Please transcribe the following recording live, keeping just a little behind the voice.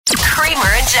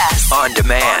Kramer and Jess. On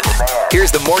demand.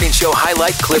 Here's the morning show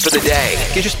highlight clip of the day.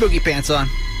 Get your spooky pants on.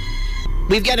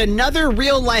 We've got another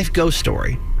real-life ghost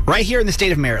story right here in the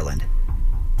state of Maryland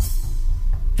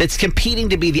that's competing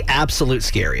to be the absolute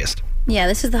scariest. Yeah,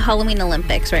 this is the Halloween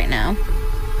Olympics right now.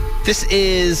 This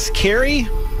is Carrie.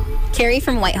 Carrie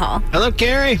from Whitehall. Hello,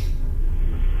 Carrie.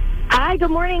 Hi,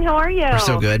 good morning. How are you? We're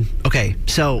so good. Okay,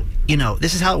 so,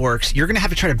 this is how it works. You're going to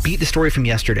have to try to beat the story from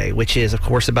yesterday, which is, of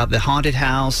course, about the haunted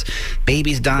house,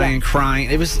 babies dying, crying.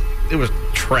 It was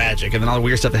tragic, and then all the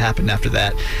weird stuff that happened after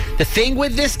that. The thing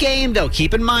with this game, though,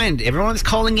 keep in mind, everyone that's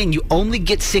calling in, you only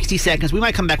get 60 seconds. We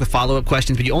might come back with follow-up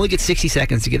questions, but you only get 60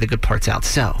 seconds to get the good parts out.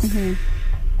 So,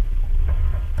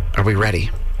 Are we ready?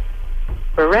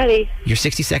 We're ready. Your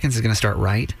 60 seconds is going to start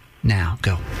right now.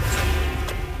 Go.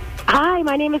 Hi,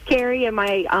 my name is Carrie, and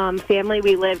my family,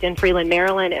 we lived in Freeland,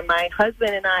 Maryland, and my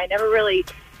husband and I never really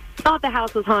thought the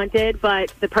house was haunted,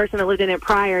 but the person that lived in it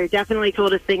prior definitely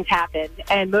told us things happened.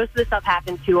 And most of the stuff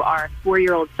happened to our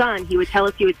 4-year-old son. He would tell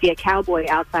us he would see a cowboy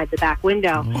outside the back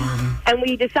window. And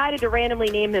we decided to randomly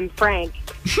name him Frank.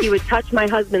 He would touch my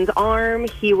husband's arm.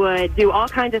 He would do all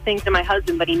kinds of things to my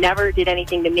husband, but he never did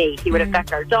anything to me. He would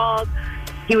affect our dog.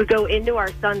 He would go into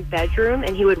our son's bedroom,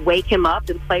 and he would wake him up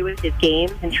and play with his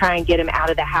games and try and get him out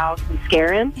of the house and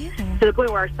scare him, to the point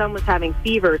where our son was having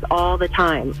fevers all the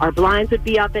time. Our blinds would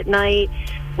be up at night.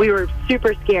 We were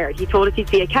super scared. He told us he'd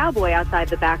see a cowboy outside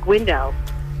the back window.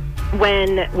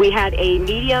 When we had a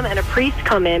medium and a priest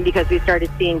come in, because we started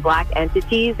seeing black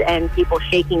entities and people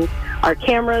shaking our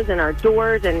cameras and our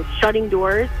doors and shutting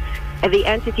doors, and the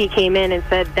entity came in and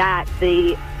said that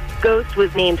the ghost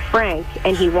was named Frank,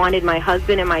 and he wanted my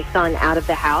husband and my son out of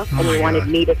the house, and he wanted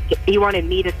me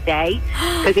to stay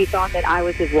because he thought that I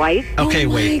was his wife. Okay,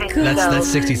 wait. That's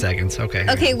 60 seconds. Okay.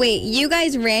 Okay, wait. You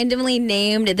guys randomly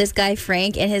named this guy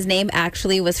Frank, and his name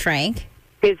actually was Frank?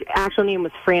 His actual name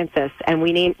was Francis, and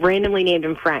we randomly named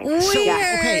him Frank. Weird.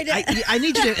 Okay, I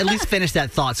need you to at least finish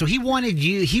that thought. So he wanted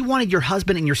your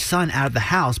husband and your son out of the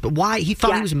house, but why? He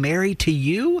thought he was married to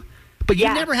you, but you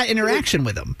never had interaction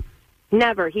with him.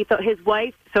 Never. He thought his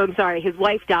wife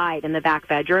died in the back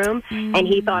bedroom, and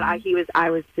he thought I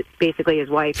was basically his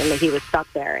wife, and that he was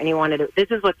stuck there, and he wanted to. This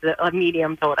is what the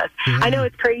medium told us. I know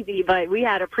it's crazy, but we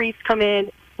had a priest come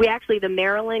in. The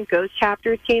Maryland Ghost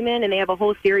chapters came in, and they have a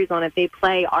whole series on it. They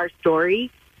play our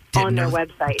story on their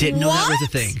website. Didn't know that was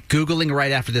a thing. Googling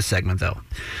right after this segment, though.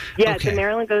 Yeah, it's the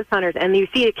Maryland Ghost Hunters, and you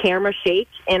see a camera shake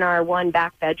in our one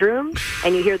back bedroom,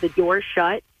 and you hear the door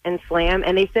shut and slam,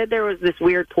 and they said there was this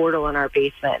weird portal in our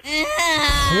basement.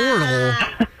 Portal?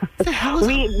 What the hell is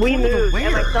we moved,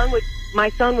 and my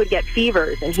son would get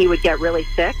fevers, and he would get really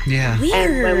sick. Yeah. Weird.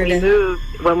 And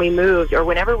when we moved, or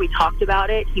whenever we talked about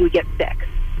it, he would get sick.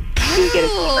 He would get a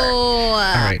fever. All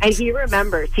right. And he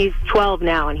remembers. He's 12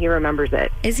 now, and he remembers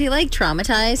it. Is he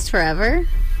traumatized forever?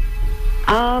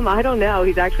 I don't know.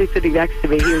 He's actually sitting next to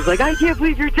me. He was like, I can't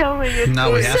believe you're telling me.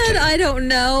 No, we have said, to. I don't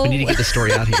know. We need to get the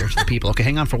story out here to the people. Okay,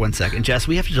 hang on for 1 second. Jess,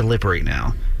 we have to deliberate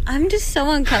now. I'm just so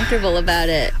uncomfortable about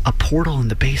it. A portal in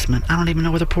the basement. I don't even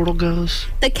know where the portal goes.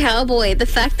 The cowboy, the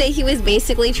fact that he was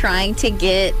basically trying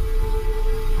to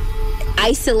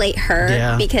isolate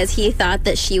her because he thought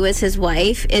that she was his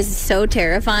wife is so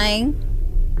terrifying.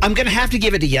 I'm going to have to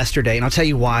give it to yesterday, and I'll tell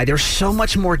you why. There's so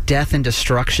much more death and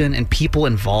destruction and people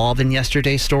involved in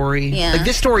yesterday's story. Yeah.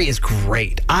 This story is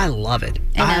great. I love it.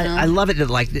 I love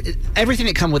it. Everything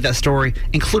that come with that story,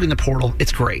 including the portal,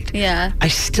 it's great. Yeah. I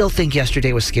still think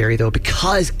yesterday was scary, though,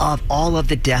 because of all of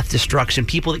the death, destruction,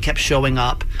 people that kept showing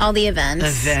up. All the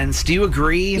events. Do you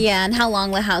agree? Yeah, and how long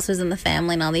the house was in the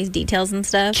family and all these details and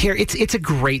stuff. Carrie, it's a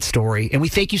great story, and we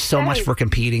thank you so much for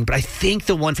competing, but I think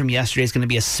the one from yesterday is going to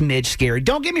be a smidge scary.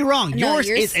 Don't get me wrong. Yours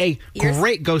is a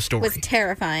great ghost story. Was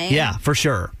terrifying. Yeah, for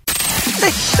sure.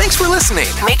 Hey, thanks for listening.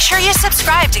 Make sure you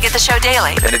subscribe to get the show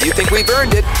daily. And if you think we've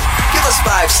earned it, give us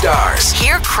 5 stars.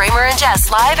 Hear Kramer and Jess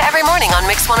live every morning on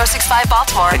Mix 106.5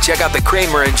 Baltimore. And check out the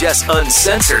Kramer and Jess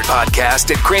Uncensored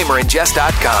podcast at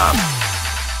kramerandjess.com.